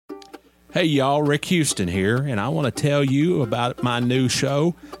Hey y'all, Rick Houston here, and I want to tell you about my new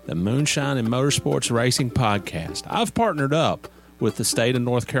show, the Moonshine and Motorsports Racing Podcast. I've partnered up with the state of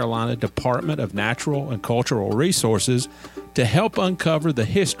North Carolina Department of Natural and Cultural Resources to help uncover the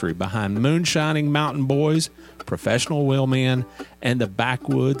history behind moonshining mountain boys, professional wheelmen, and the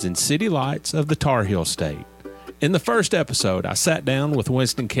backwoods and city lights of the Tar Heel State. In the first episode, I sat down with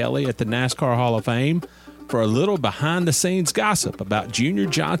Winston Kelly at the NASCAR Hall of Fame for a little behind-the-scenes gossip about Junior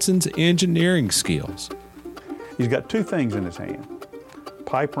Johnson's engineering skills. He's got two things in his hand,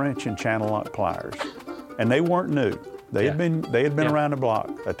 pipe wrench and channel lock pliers. And they weren't new. They had been around the block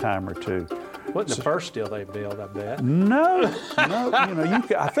a time or two. Wasn't the first steel they built, I bet. No.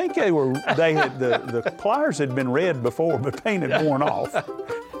 I think the pliers had been red before, but paint had worn off.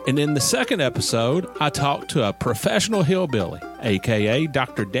 And in the second episode, I talked to a professional hillbilly, a.k.a.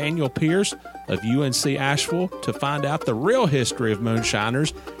 Dr. Daniel Pierce of UNC Asheville, to find out the real history of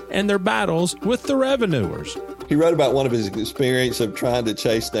moonshiners and their battles with the revenuers. He wrote about one of his experience of trying to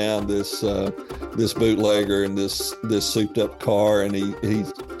chase down this bootlegger in this souped-up car, and he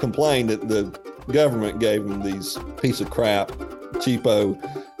complained that the government gave him these piece of crap, cheapo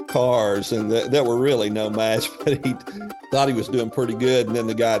cars, and that were really no match, but he thought he was doing pretty good, and then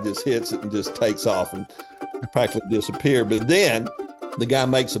the guy just hits it and just takes off and practically disappeared. But then the guy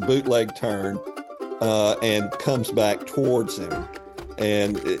makes a bootleg turn and comes back towards him.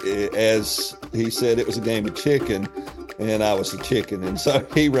 And as he said, it was a game of chicken, and I was the chicken. And so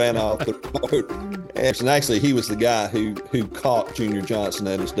he ran off the road. And actually, he was the guy who caught Junior Johnson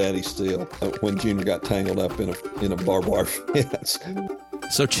at his daddy's steel when Junior got tangled up in a barbed wire fence.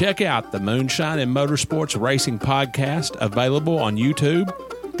 So check out the Moonshine and Motorsports Racing Podcast, available on YouTube,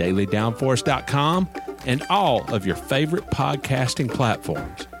 dailydownforce.com, and all of your favorite podcasting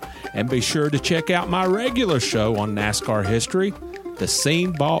platforms. And be sure to check out my regular show on NASCAR history, the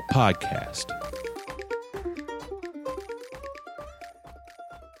Scene Vault Podcast.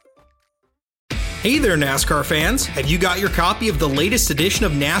 Hey there, NASCAR fans. Have you got your copy of the latest edition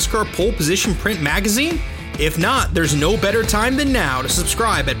of NASCAR Pole Position Print Magazine? If not, there's no better time than now to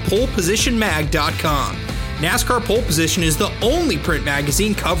subscribe at polepositionmag.com. NASCAR Pole Position is the only print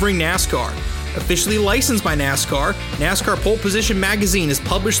magazine covering NASCAR. Officially licensed by NASCAR, NASCAR Pole Position Magazine is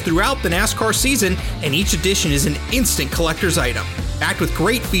published throughout the NASCAR season, and each edition is an instant collector's item, packed with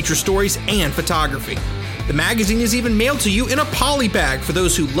great feature stories and photography. The magazine is even mailed to you in a poly bag for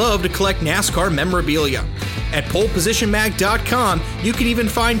those who love to collect NASCAR memorabilia. At polepositionmag.com, you can even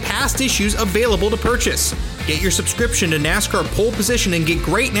find past issues available to purchase. Get your subscription to NASCAR Pole Position and get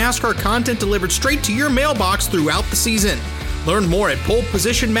great NASCAR content delivered straight to your mailbox throughout the season. Learn more at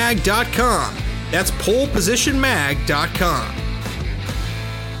polepositionmag.com. That's polepositionmag.com.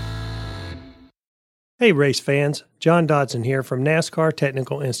 Hey race fans, John Dodson here from NASCAR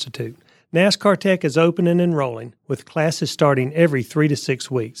Technical Institute. NASCAR Tech is open and enrolling, with classes starting every 3 to 6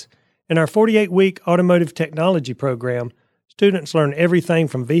 weeks. In our 48-week automotive technology program, students learn everything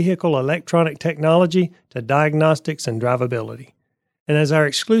from vehicle electronic technology to diagnostics and drivability. And as our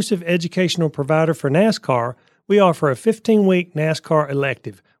exclusive educational provider for NASCAR, we offer a 15-week NASCAR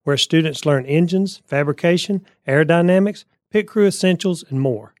elective where students learn engines, fabrication, aerodynamics, pit crew essentials, and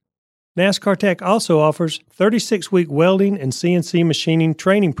more. NASCAR Tech also offers 36-week welding and CNC machining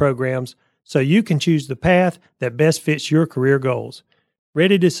training programs so you can choose the path that best fits your career goals.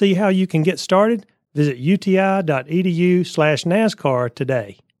 Ready to see how you can get started? Visit uti.edu/NASCAR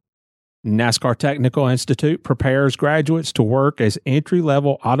today. NASCAR Technical Institute prepares graduates to work as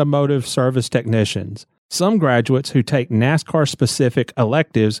entry-level automotive service technicians. Some graduates who take NASCAR-specific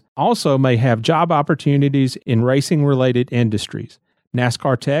electives also may have job opportunities in racing-related industries.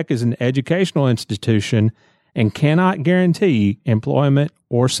 NASCAR Tech is an educational institution and cannot guarantee employment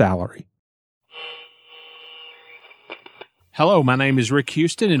or salary. Hello, my name is Rick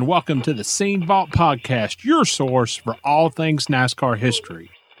Houston, and welcome to the Scene Vault Podcast, your source for all things NASCAR history.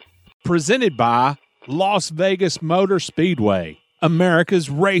 Presented by Las Vegas Motor Speedway, America's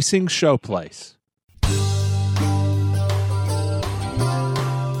racing showplace.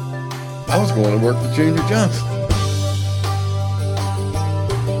 I was going to work with Junior Johnson.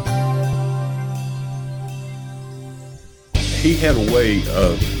 He had a way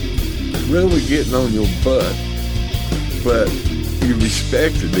of really getting on your butt, but you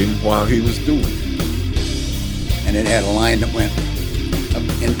respected him while he was doing it. And it had a line that went up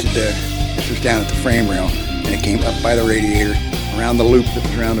into this was down at the frame rail, and it came up by the radiator, around the loop that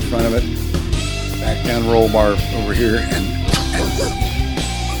was around the front of it, back down the roll bar over here, and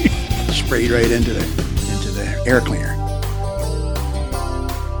sprayed right into the air cleaner.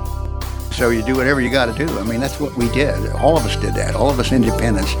 So you do whatever you got to do. I mean, that's what we did. All of us did that. All of us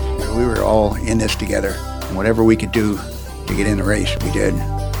independents. We were all in this together. And whatever we could do to get in the race, we did.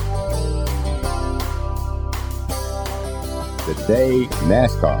 Today,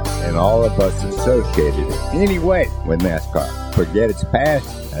 NASCAR and all of us associated in any way with NASCAR forget its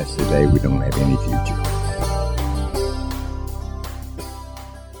past. That's the day we don't have any future.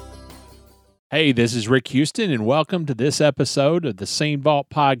 Hey, this is Rick Houston, and welcome to this episode of the Scene Vault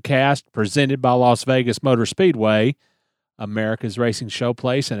podcast presented by Las Vegas Motor Speedway, America's racing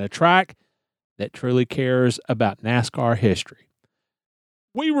showplace and a track that truly cares about NASCAR history.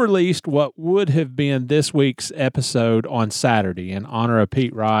 We released what would have been this week's episode on Saturday in honor of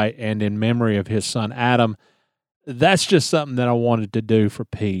Pete Wright and in memory of his son Adam. That's just something that I wanted to do for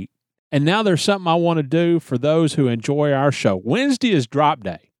Pete. And now there's something I want to do for those who enjoy our show. Wednesday is drop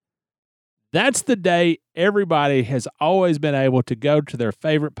day. That's the day everybody has always been able to go to their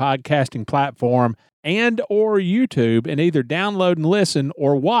favorite podcasting platform and or YouTube and either download and listen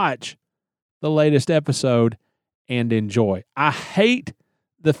or watch the latest episode and enjoy. I hate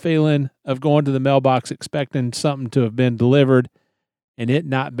the feeling of going to the mailbox expecting something to have been delivered and it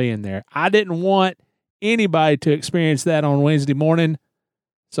not being there. I didn't want anybody to experience that on Wednesday morning,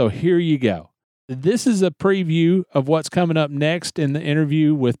 so here you go. This is a preview of what's coming up next in the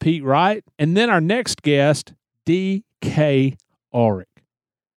interview with Pete Wright, and then our next guest, D.K. Ulrich.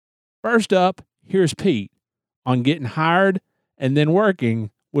 First up, here's Pete on getting hired and then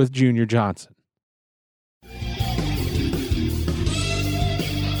working with Junior Johnson.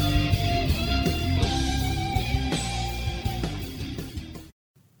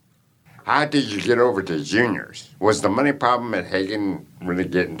 How did you get over to juniors? Was the money problem at Hagen really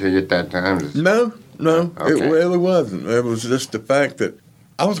getting to you at that time? No, Okay. It really wasn't. It was just the fact that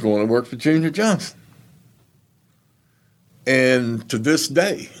I was going to work for Junior Johnson. And to this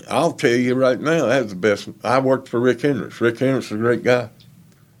day, I'll tell you right now, that was the best. I worked for Rick Hendricks. Rick Hendricks was a great guy.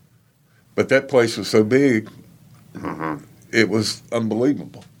 But that place was so big, It was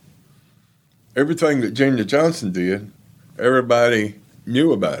unbelievable. Everything that Junior Johnson did, everybody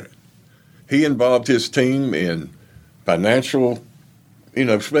knew about it. He involved his team in financial,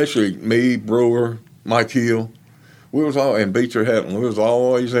 especially me, Brewer, Mike Hill. We was all, and Beecher Hatton, we was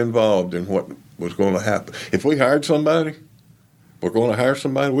always involved in what was going to happen. If we hired somebody, we're going to hire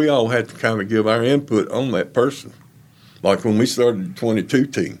somebody, we all had to kind of give our input on that person. Like when we started the 22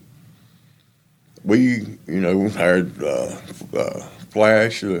 team, we, hired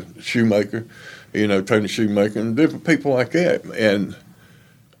Flash, Shoemaker, Tony Shoemaker, and different people like that. And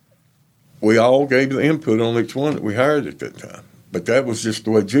we all gave the input on each one that we hired at that time. But that was just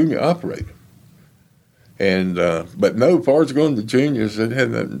the way Junior operated. And but no, as far as going to juniors, it had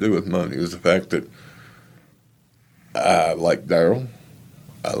nothing to do with money. It was the fact that I liked Darryl.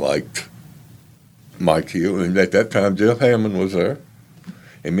 I liked Mike Hill. And at that time, Jeff Hammond was there.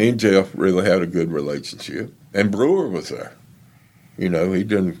 And me and Jeff really had a good relationship. And Brewer was there. He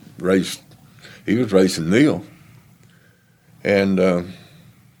didn't race. He was racing Neil. And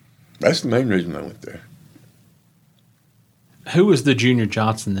that's the main reason I went there. Who was the Junior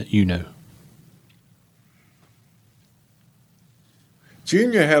Johnson that you knew?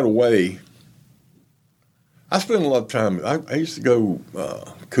 Junior had a way. I spent a lot of time. I used to go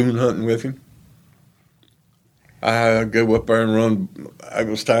coon hunting with him. I'd go up there and run. There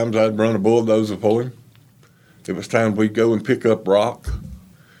was times I'd run a bulldozer for him. There was times we'd go and pick up rock.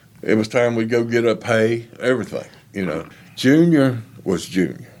 It was time we'd go get up hay, everything, Junior was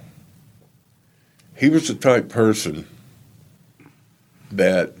Junior. He was the type person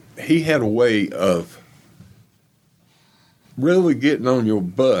that he had a way of really getting on your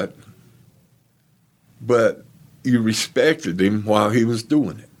butt, but you respected him while he was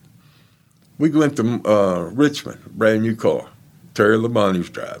doing it. We went to Richmond, brand new car. Terry Labonte was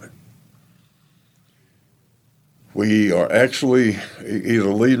driving. We are actually, he's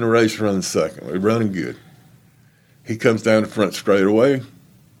leading the race, running second. We're running good. He comes down the front straightaway.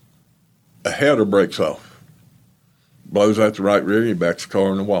 A header breaks off. Blows out the right rear, he backs the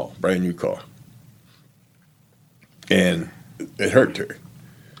car on the wall. Brand new car. And it hurt Terry.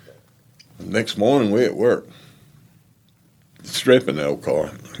 The next morning, we at work. Stripping the old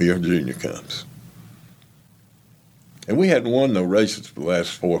car. Here Junior comes. And we hadn't won no races for the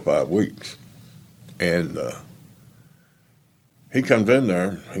last 4 or 5 weeks. And he comes in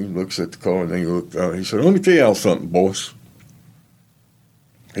there, he looks at the car, and then he looked out. He said, "Let me tell y'all something, boys."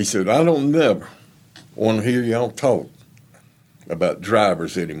 He said, "I don't never want to hear y'all talk about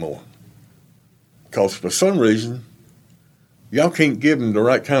drivers anymore. Because for some reason, y'all can't give them the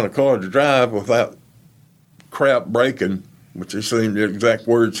right kind of car to drive without crap breaking which is the exact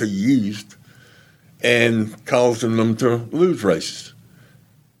words he used, and causing them to lose races.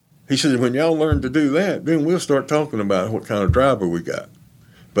 He said, when y'all learn to do that, then we'll start talking about what kind of driver we got.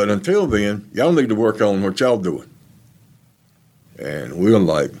 But until then, y'all need to work on what y'all doing. And we were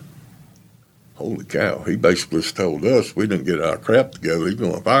like, holy cow, he basically just told us we didn't get our crap together, he's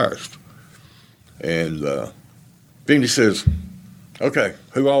going to fire us. And then he says, okay,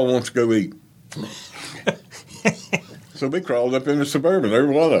 who all wants to go eat? So we crawled up in the Suburban,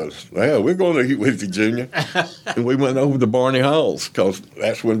 every one of us. Yeah, we're going to eat with you, Junior. And we went over to Barney Hall's, because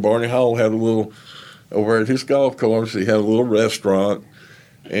that's when Barney Hall had a little, over at his golf course, he had a little restaurant.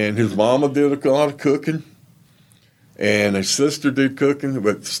 And his mama did a lot of cooking. And his sister did cooking,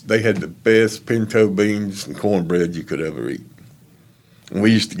 but they had the best pinto beans and cornbread you could ever eat. And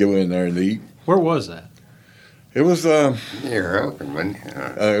we used to go in there and eat. Where was that? It was You're open, man.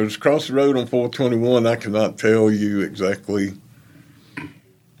 it was across the road on 421. I cannot tell you exactly.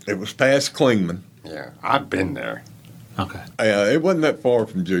 It was past Klingman. Yeah, I've been there. Okay. It wasn't that far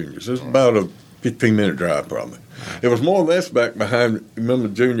from Junior's. It was about a 15-minute drive, probably. It was more or less back behind. Remember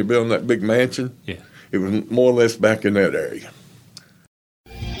Junior building that big mansion? Yeah. It was more or less back in that area.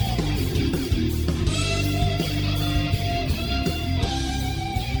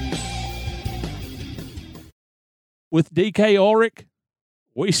 With DK Ulrich,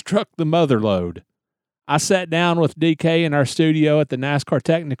 we struck the mother lode. I sat down with DK in our studio at the NASCAR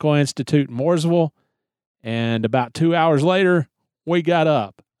Technical Institute in Mooresville, and about 2 hours later, we got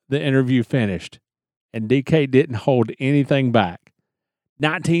up. The interview finished, and DK didn't hold anything back.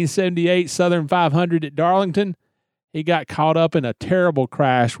 1978 Southern 500 at Darlington, he got caught up in a terrible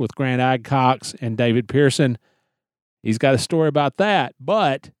crash with Grant Adcox and David Pearson. He's got a story about that,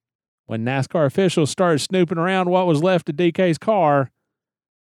 but when NASCAR officials started snooping around what was left of DK's car,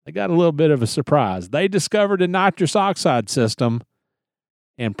 they got a little bit of a surprise. They discovered a nitrous oxide system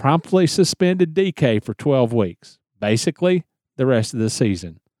and promptly suspended DK for 12 weeks, basically the rest of the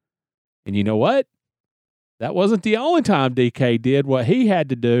season. And you know what? That wasn't the only time DK did what he had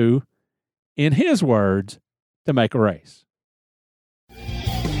to do, in his words, to make a race.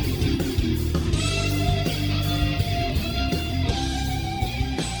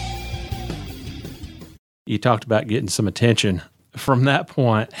 You talked about getting some attention. From that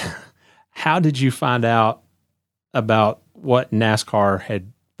point, how did you find out about what NASCAR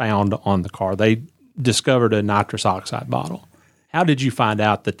had found on the car? They discovered a nitrous oxide bottle. How did you find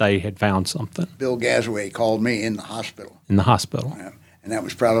out that they had found something? Bill Gasaway called me in the hospital. In the hospital. And that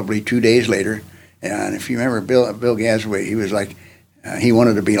was probably 2 days later. And if you remember Bill Gasaway, he was like, he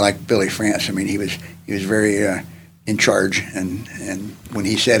wanted to be like Billy France. I mean, he was very in charge. And when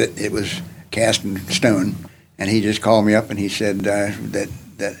he said it, it was cast in stone. And he just called me up and he said that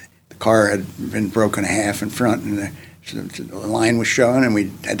the car had been broken in half in front, and the line was showing, and we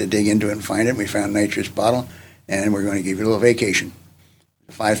had to dig into it and find it. We found a nitrous bottle, and we're going to give you a little vacation.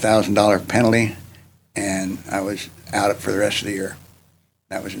 $5,000 penalty, and I was out for the rest of the year.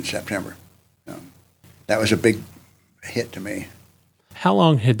 That was in September. That was a big hit to me. How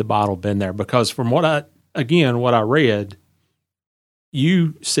long had the bottle been there? Because from what I read,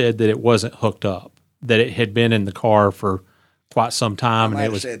 you said that it wasn't hooked up, that it had been in the car for quite some time. I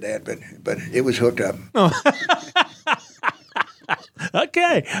might have said that, but it was hooked up. Oh.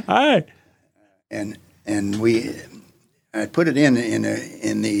 Okay, all right. And I put it in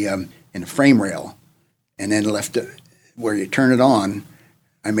the frame rail, and then left it where you turn it on.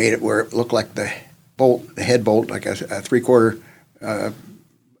 I made it where it looked like the head bolt, like a 3/4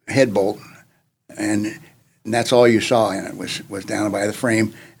 head bolt, and that's all you saw in it was down by the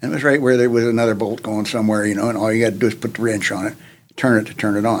frame, and it was right where there was another bolt going somewhere, and all you got to do is put the wrench on it, turn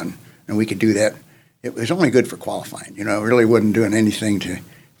it on, and we could do that. It was only good for qualifying, it really wasn't doing anything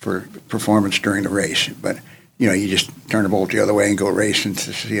for performance during the race, but you just turn the bolt the other way and go racing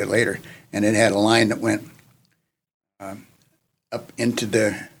to see it later. And it had a line that went up into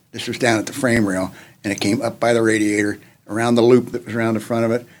this was down at the frame rail, and it came up by the radiator, around the loop that was around the front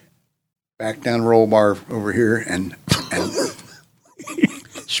of it, back down the roll bar over here, and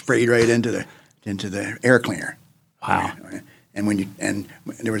sprayed right into the air cleaner. Wow! And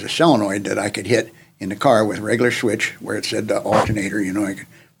there was a solenoid that I could hit in the car with a regular switch where it said alternator. I could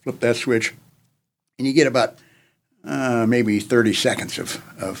flip that switch, and you get about maybe 30 seconds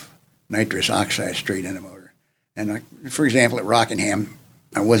of nitrous oxide straight in the motor. And for example, at Rockingham,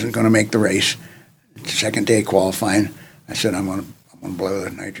 I wasn't going to make the race. Second day qualifying, I said I'm going to blow the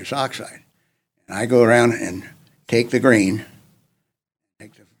nitrous oxide. And I go around and take the green,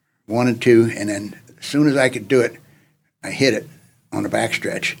 take the 1 and 2, and then as soon as I could do it, I hit it on the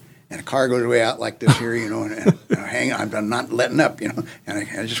backstretch, and a car goes way out like this here, and hang on, I'm not letting up, and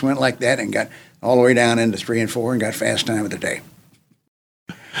I just went like that and got all the way down into 3 and 4 and got fast time of the day.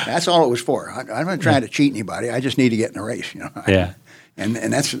 That's all it was for. I'm not trying to cheat anybody. I just need to get in a race, Yeah. And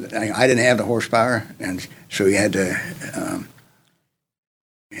that's, I didn't have the horsepower, and so you had to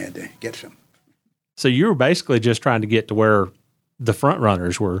get some. So you were basically just trying to get to where the front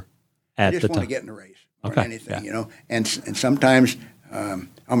runners were at the time. I just want to get in a race or Okay, anything, And sometimes,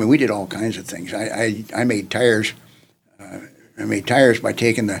 we did all kinds of things. I made tires. I made tires by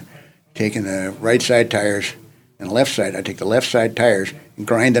taking the right side tires and the left side. I take the left side tires and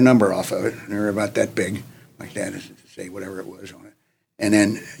grind the number off of it. And they're about that big, like that, say whatever it was on it. And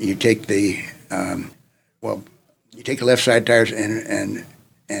then you take the left side tires and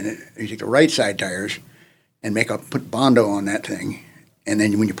you take the right side tires and put Bondo on that thing. And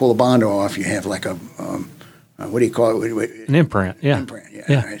then when you pull the Bondo off, you have like a what do you call it? An imprint, yeah. Imprint,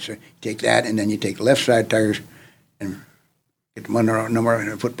 yeah. Right. So you take that, and then you take left side tires and get the number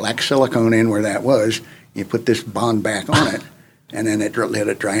and put black silicone in where that was. You put this Bond back on it, and then let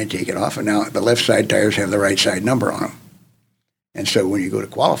it dry and take it off. And now the left side tires have the right side number on them. And so when you go to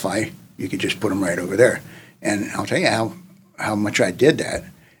qualify, you could just put them right over there. And I'll tell you how much I did that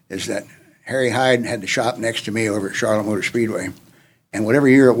is that Harry Hyde had the shop next to me over at Charlotte Motor Speedway. And whatever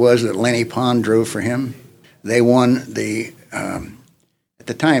year it was that Lenny Pond drove for him, they won the at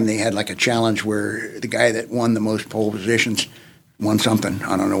the time they had like a challenge where the guy that won the most pole positions won something.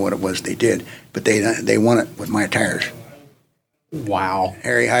 I don't know what it was they did, but they won it with my tires. Wow.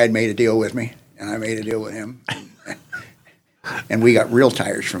 Harry Hyde made a deal with me, and I made a deal with him. And we got real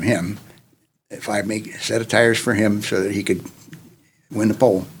tires from him. If I make a set of tires for him so that he could win the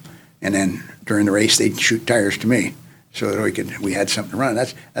pole, and then during the race they'd shoot tires to me so that we had something to run.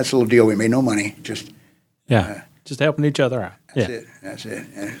 That's a little deal. We made no money, just helping each other out. That's it.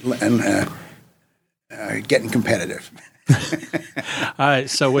 And getting competitive. All right,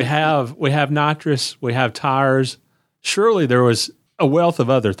 so we have nitrous, we have tires. Surely there was a wealth of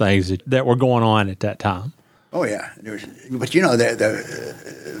other things that were going on at that time. Oh yeah, but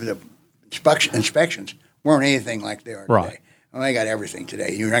the inspections weren't anything like they are today. Right. Well, they got everything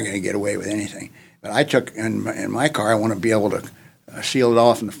today. You're not going to get away with anything. But I took in my car. I want to be able to seal it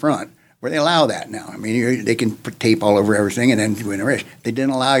off in the front, where they allow that now. I mean, they can put tape all over everything and then win a race. They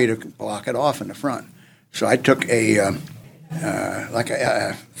didn't allow you to block it off in the front. So I took a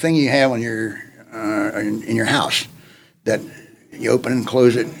thing you have on your in your house that you open and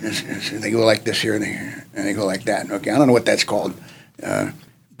close it. And they go like this here, and they go like that. Okay, I don't know what that's called,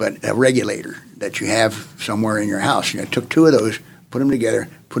 but a regulator that you have somewhere in your house. I took 2 of those, put them together,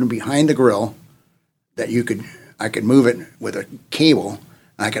 put them behind the grill, that I could move it with a cable.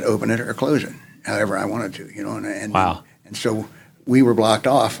 And I could open it or close it, however I wanted to. And wow. And so we were blocked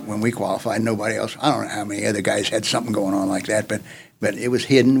off when we qualified. Nobody else. I don't know how many other guys had something going on like that, but it was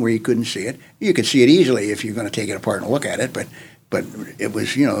hidden where you couldn't see it. You could see it easily if you're going to take it apart and look at it, but it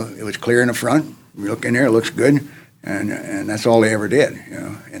was it was clear in the front. You look in there, it looks good, and that's all they ever did.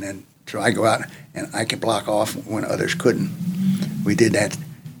 And then so I go out and I could block off when others couldn't. We did that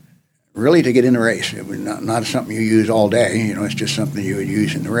really to get in the race. It was not something you use all day. It's just something you would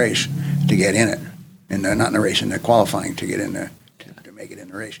use in the race to get in it, and not in the race, in the qualifying to get in the to make it in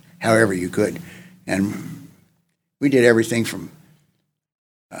the race. However you could, and we did everything from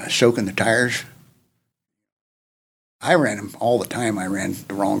soaking the tires. I ran them all the time. I ran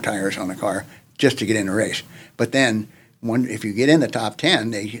the wrong tires on the car just to get in the race. But then, if you get in the top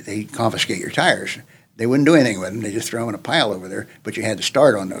 10, they confiscate your tires. They wouldn't do anything with them. They just throw them in a pile over there. But you had to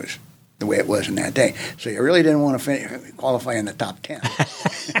start on those the way it was in that day. So you really didn't want to qualify in the top 10.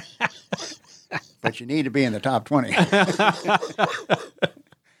 But you need to be in the top 20.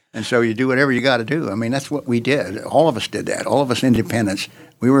 And so you do whatever you got to do. I mean, that's what we did. All of us did that. All of us independents.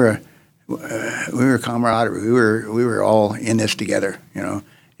 We were camaraderie. We were all in this together, and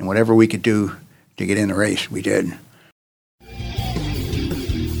whatever we could do to get in the race, we did.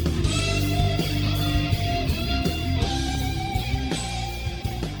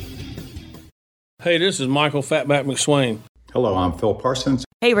 Hey, this is Michael Fatback McSwain. Hello, I'm Phil Parsons.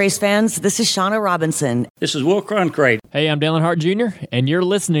 Hey, race fans, this is Shauna Robinson. This is Will Croncrate. Hey, I'm Dallin Hart Jr., and you're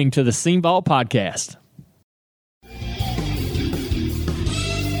listening to the Scene Vault Podcast.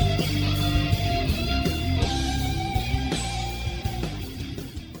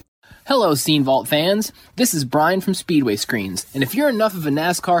 Hello, Scene Vault fans. This is Brian from Speedway Screens, and if you're enough of a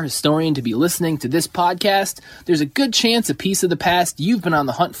NASCAR historian to be listening to this podcast, there's a good chance a piece of the past you've been on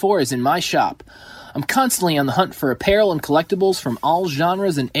the hunt for is in my shop. I'm constantly on the hunt for apparel and collectibles from all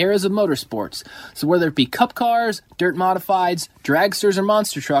genres and eras of motorsports, so whether it be cup cars, dirt modifieds, dragsters, or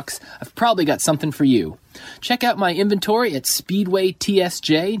monster trucks, I've probably got something for you. Check out my inventory at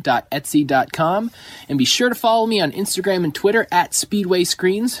speedwaytsj.etsy.com, and be sure to follow me on Instagram and Twitter at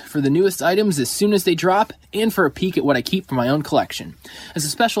SpeedwayScreens for the newest items as soon as they drop, and for a peek at what I keep for my own collection. As a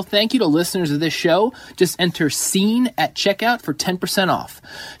special thank you to listeners of this show, just enter SCENE at checkout for 10% off.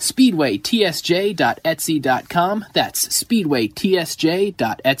 SpeedwayTSJ.etsy.com. That's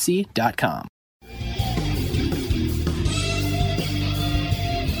SpeedwayTSJ.etsy.com.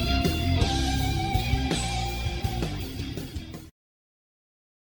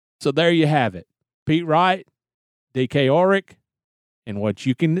 So there you have it. Pete Wright, DK Ulrich, and what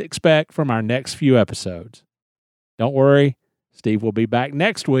you can expect from our next few episodes. Don't worry, Steve will be back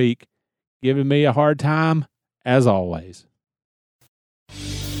next week, giving me a hard time, as always.